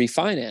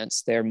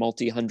refinance their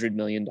multi-$100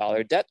 million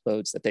debt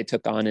loads that they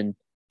took on in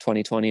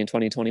 2020 and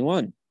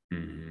 2021.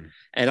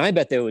 And I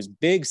bet there was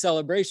big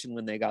celebration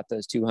when they got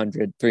those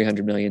 $200,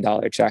 $300 million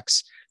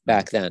checks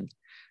back then.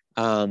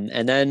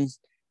 And then,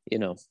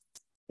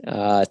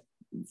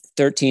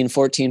 13,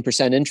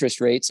 14%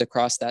 interest rates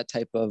across that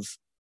type of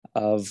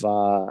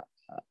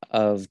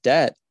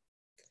debt.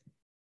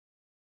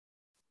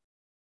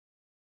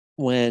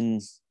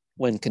 When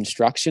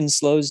construction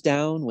slows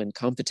down, when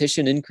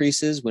competition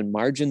increases, when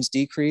margins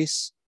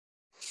decrease,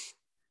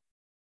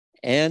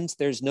 and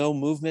there's no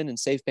movement in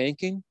safe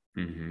banking,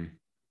 in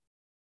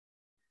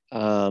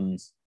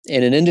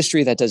an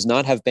industry that does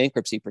not have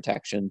bankruptcy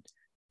protection,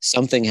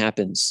 something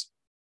happens.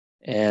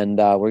 And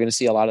we're going to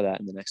see a lot of that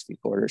in the next few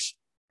quarters.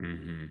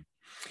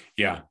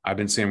 Yeah, I've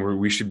been saying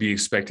we should be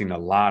expecting a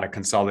lot of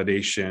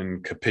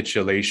consolidation,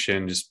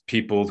 capitulation, just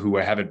people who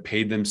haven't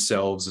paid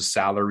themselves a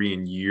salary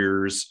in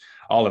years.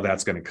 All of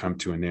that's going to come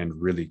to an end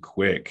really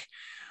quick.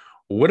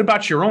 What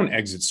about your own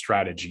exit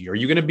strategy? Are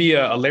you going to be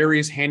a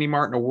Larry's Handy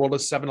Mart in a world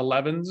of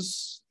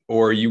 7-Elevens?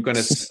 Or are you going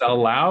to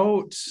sell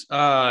out?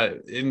 I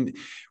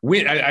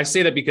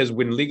say that because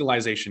when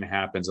legalization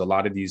happens, a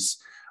lot of these,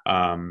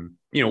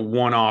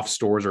 one-off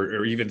stores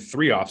or even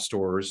 3-off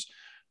stores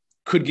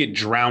could get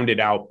drowned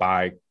out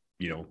by,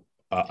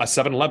 a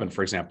 7-Eleven,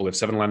 for example, if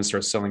 7-Eleven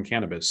starts selling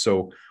cannabis.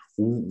 So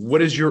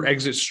what is your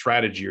exit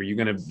strategy? Are you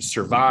going to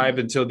survive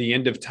until the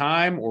end of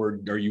time, or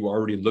are you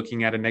already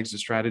looking at an exit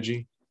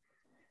strategy?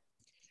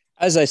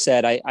 As I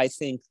said, I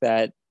think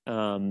that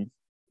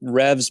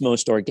Rev's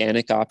most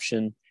organic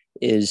option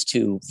is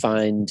to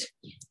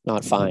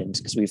not find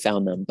because we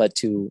found them, but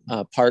to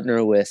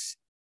partner with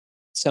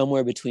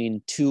somewhere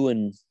between 2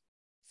 and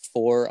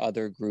 4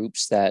 other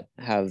groups that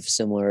have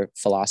similar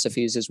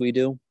philosophies as we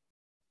do.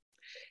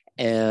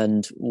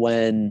 And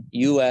when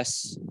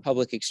U.S.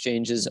 public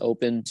exchanges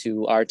open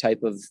to our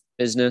type of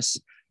business,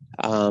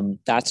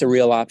 that's a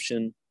real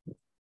option.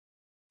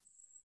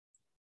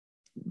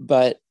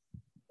 But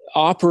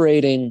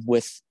operating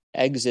with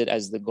exit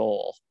as the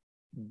goal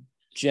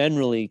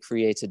generally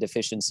creates a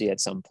deficiency at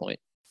some point.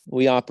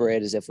 We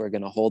operate as if we're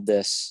going to hold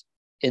this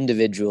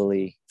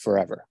individually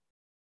forever.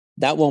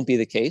 That won't be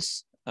the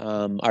case.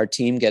 Our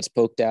team gets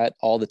poked at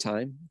all the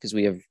time because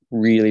we have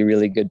really,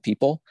 really good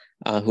people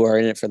who are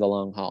in it for the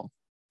long haul.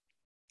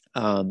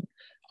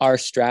 Our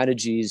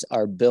strategies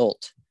are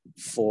built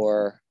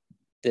for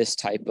this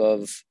type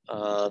of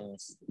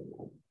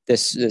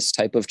this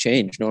type of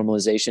change,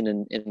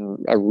 normalization in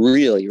a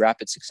really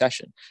rapid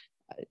succession.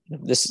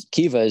 This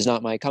Kiva is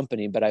not my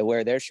company, but I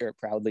wear their shirt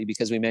proudly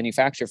because we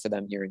manufacture for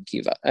them here in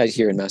Kiva,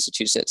 here in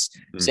Massachusetts.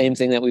 Same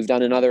thing that we've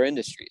done in other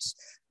industries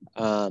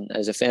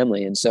as a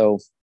family. And so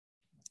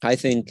I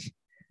think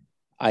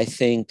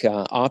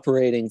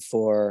operating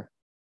for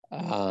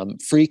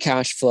free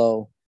cash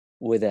flow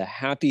with a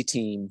happy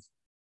team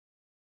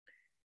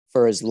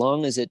for as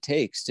long as it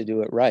takes to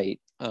do it right,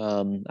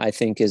 I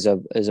think is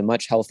a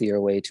much healthier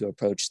way to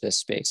approach this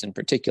space in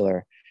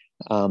particular.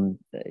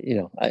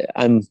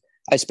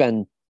 I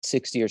spend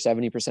 60 or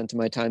 70% of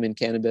my time in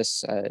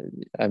cannabis.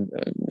 I'm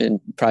in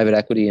private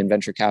equity and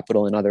venture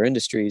capital and other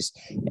industries,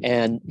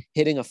 and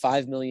hitting a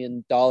 $5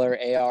 million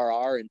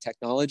ARR in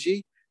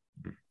technology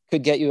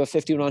could get you a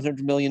 $50 to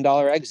 $100 million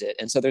exit.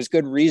 And so there's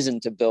good reason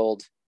to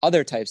build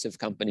other types of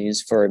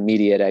companies for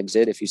immediate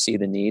exit if you see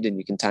the need and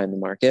you can time the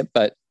market.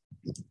 But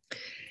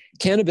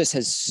cannabis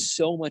has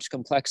so much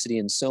complexity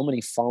and so many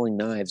falling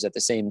knives at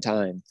the same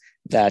time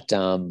that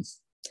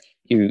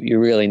you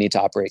really need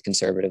to operate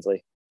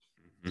conservatively.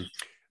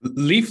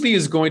 Leafly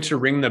is going to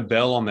ring the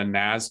bell on the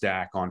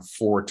NASDAQ on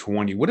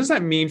 4/20. What does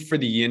that mean for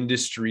the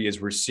industry as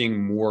we're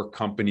seeing more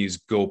companies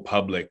go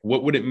public?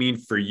 What would it mean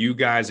for you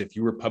guys if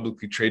you were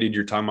publicly traded?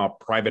 You're talking about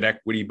private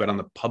equity, but on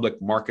the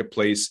public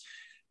marketplace,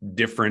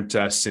 different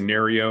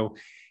scenario.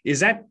 Is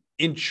that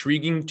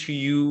intriguing to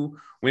you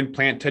when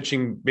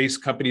plant-touching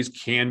based companies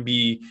can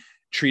be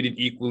treated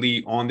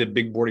equally on the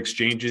big board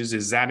exchanges?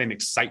 Is that an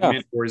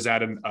excitement or is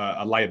that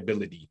a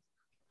liability?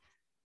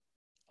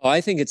 Oh, I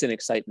think it's an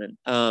excitement.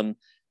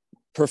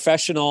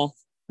 Professional,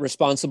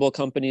 responsible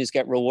companies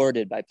get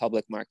rewarded by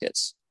public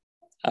markets.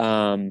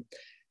 Will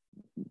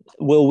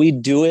we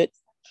do it,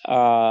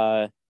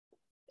 as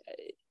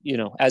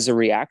a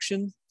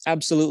reaction?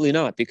 Absolutely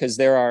not, because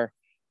there are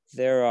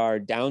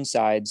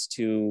downsides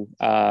to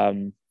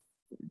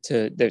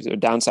there's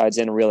downsides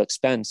and a real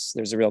expense.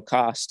 There's a real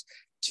cost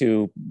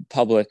to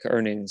public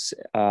earnings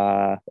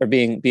or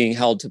being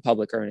held to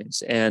public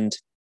earnings. And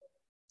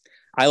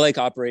I like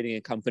operating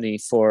a company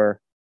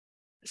for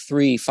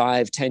 3,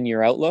 5,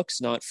 10-year outlooks,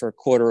 not for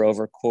quarter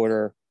over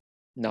quarter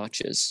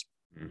notches.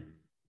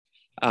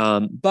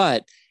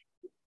 But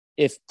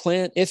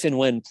if and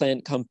when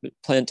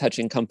plant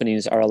touching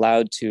companies are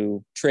allowed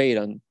to trade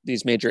on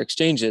these major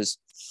exchanges,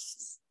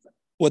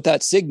 what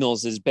that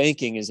signals is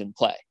banking is in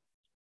play.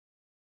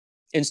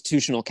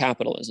 Institutional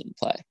capital is in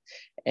play.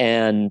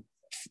 And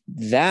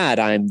that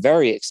I'm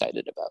very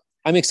excited about.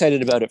 I'm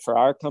excited about it for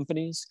our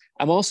companies.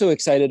 I'm also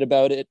excited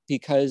about it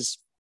because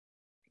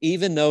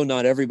even though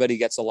not everybody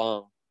gets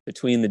along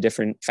between the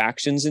different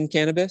factions in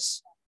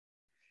cannabis,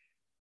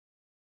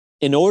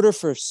 in order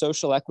for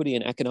social equity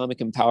and economic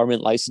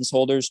empowerment license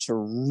holders to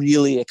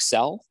really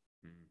excel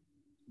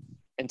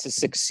and to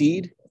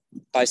succeed,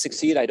 by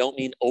succeed, I don't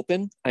mean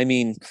open, I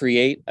mean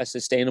create a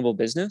sustainable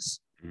business.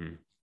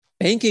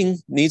 Banking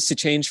needs to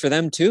change for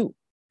them too.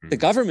 The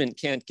government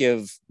can't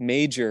give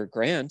major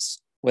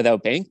grants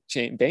without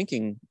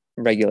banking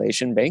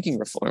regulation, banking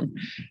reform.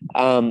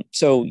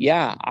 So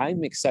yeah,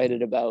 I'm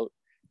excited about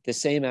the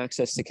same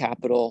access to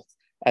capital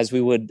as we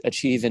would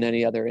achieve in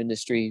any other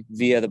industry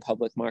via the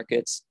public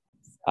markets.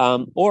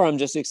 Or I'm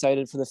just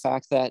excited for the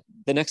fact that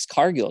the next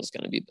Cargill is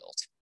going to be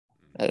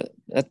built.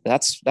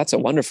 That's a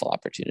wonderful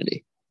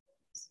opportunity.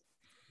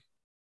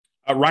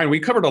 Ryan, we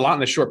covered a lot in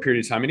the short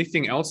period of time.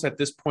 Anything else at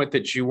this point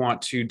that you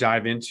want to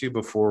dive into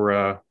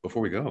before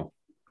we go?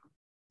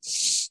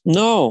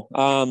 No,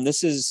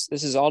 this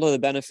is all to the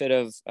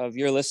benefit of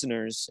your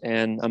listeners,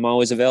 and I'm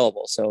always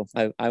available. So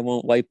I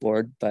won't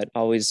whiteboard, but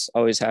always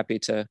happy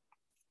to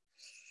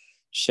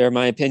share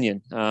my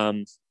opinion.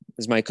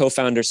 As my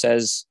co-founder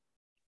says,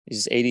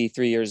 he's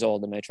 83 years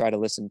old, and I try to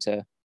listen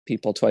to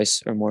people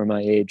twice or more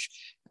my age.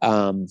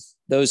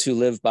 Those who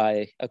live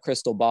by a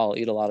crystal ball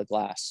eat a lot of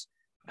glass.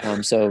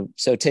 So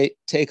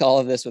take all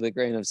of this with a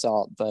grain of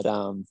salt, but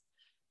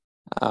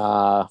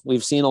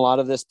we've seen a lot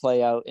of this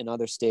play out in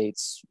other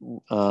states,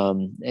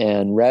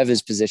 and Rev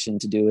is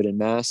positioned to do it in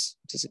mass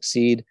to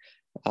succeed.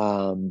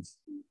 And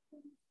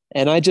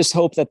I just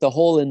hope that the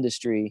whole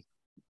industry,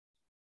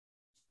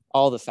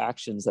 all the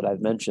factions that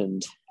I've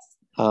mentioned,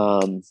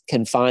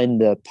 can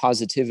find the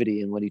positivity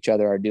in what each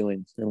other are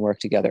doing and work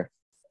together.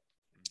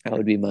 That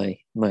would be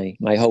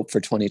my hope for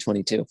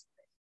 2022.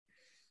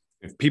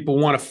 If people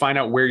want to find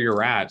out where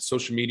you're at,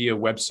 social media,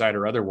 website,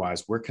 or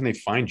otherwise, where can they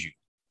find you?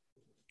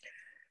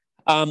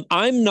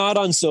 I'm not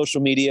on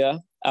social media,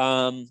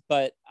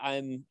 but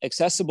I'm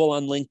accessible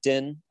on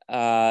LinkedIn.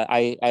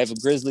 I have a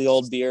grizzly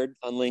old beard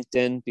on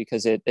LinkedIn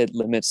because it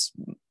limits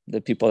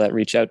the people that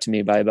reach out to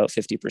me by about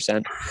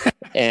 50%.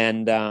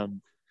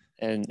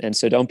 And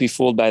so don't be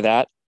fooled by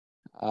that.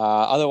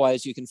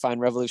 Otherwise, you can find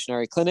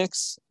Revolutionary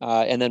Clinics,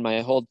 and then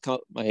my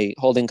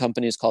holding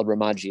company is called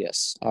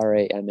Ramagius,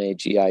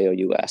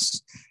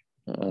 Ramagious,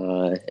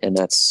 and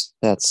that's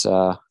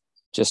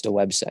just a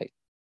website,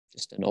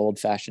 just an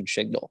old-fashioned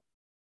shingle.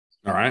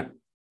 All right.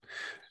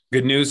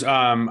 Good news.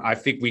 I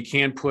think we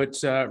can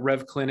put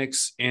Rev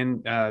Clinics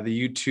in the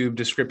YouTube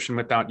description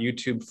without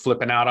YouTube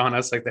flipping out on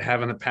us like they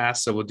have in the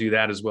past. So we'll do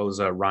that, as well as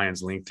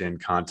Ryan's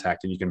LinkedIn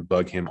contact, and you can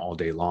bug him all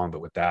day long.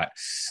 But with that,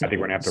 I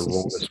think we're going to have to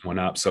roll this one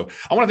up. So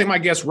I want to thank my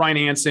guest, Ryan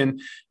Hansen.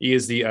 He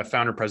is the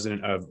founder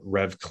president of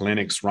Rev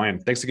Clinics. Ryan,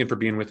 thanks again for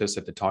being with us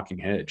at the Talking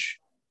Hedge.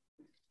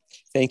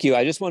 Thank you.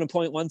 I just want to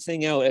point one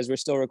thing out as we're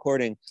still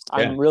recording.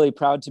 Yeah. I'm really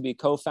proud to be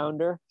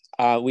co-founder.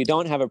 We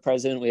don't have a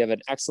president. We have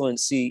an excellent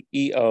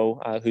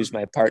CEO who's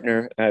my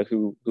partner,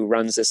 who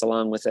runs this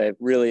along with a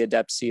really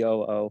adept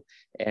COO.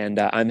 And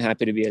I'm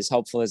happy to be as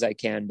helpful as I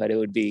can, but it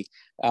would be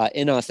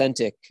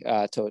inauthentic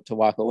to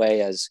walk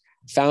away as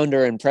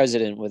founder and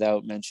president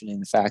without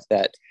mentioning the fact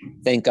that,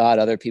 thank God,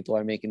 other people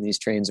are making these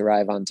trains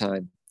arrive on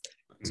time.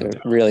 It's a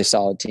really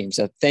solid team.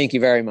 So thank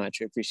you very much.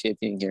 I appreciate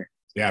being here.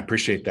 Yeah, I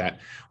appreciate that.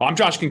 Well, I'm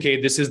Josh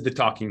Kincaid. This is the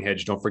Talking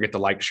Hedge. Don't forget to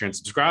like, share, and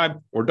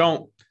subscribe, or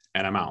don't,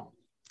 and I'm out.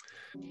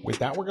 With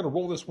that, we're going to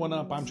roll this one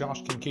up. I'm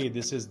Josh Kincaid.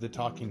 This is the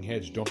Talking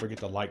Hedge. Don't forget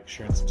to like,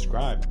 share, and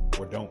subscribe,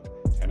 or don't,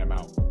 and I'm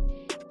out.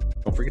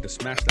 Don't forget to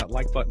smash that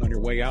like button on your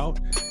way out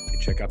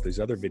and check out these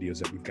other videos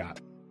that we've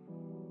got.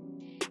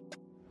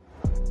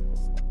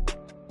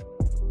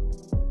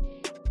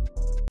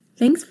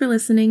 Thanks for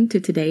listening to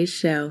today's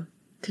show.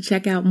 To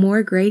check out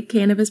more great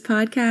cannabis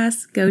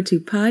podcasts, go to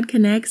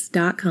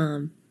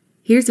podconnects.com.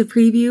 Here's a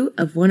preview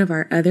of one of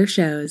our other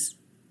shows.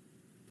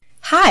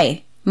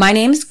 Hi, my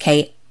name's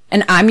Kate,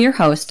 and I'm your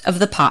host of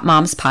the Pop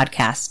Moms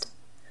Podcast.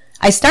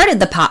 I started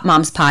the Pop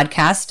Moms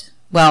Podcast,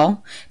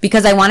 well,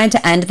 because I wanted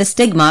to end the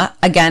stigma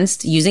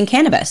against using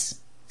cannabis,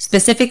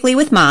 specifically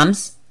with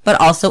moms, but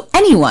also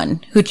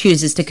anyone who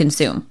chooses to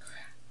consume.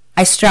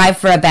 I strive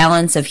for a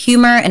balance of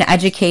humor and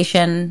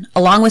education,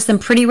 along with some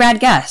pretty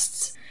rad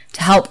guests,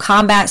 to help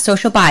combat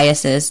social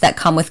biases that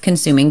come with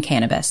consuming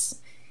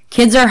cannabis.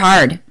 Kids are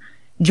hard.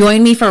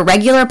 Join me for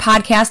regular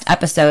podcast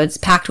episodes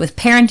packed with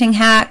parenting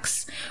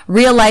hacks,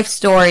 real-life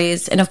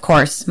stories, and of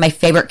course, my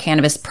favorite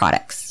cannabis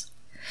products.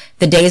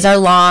 The days are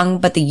long,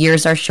 but the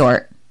years are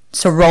short.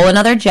 So roll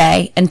another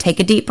J and take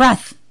a deep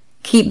breath.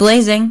 Keep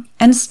blazing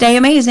and stay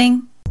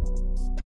amazing.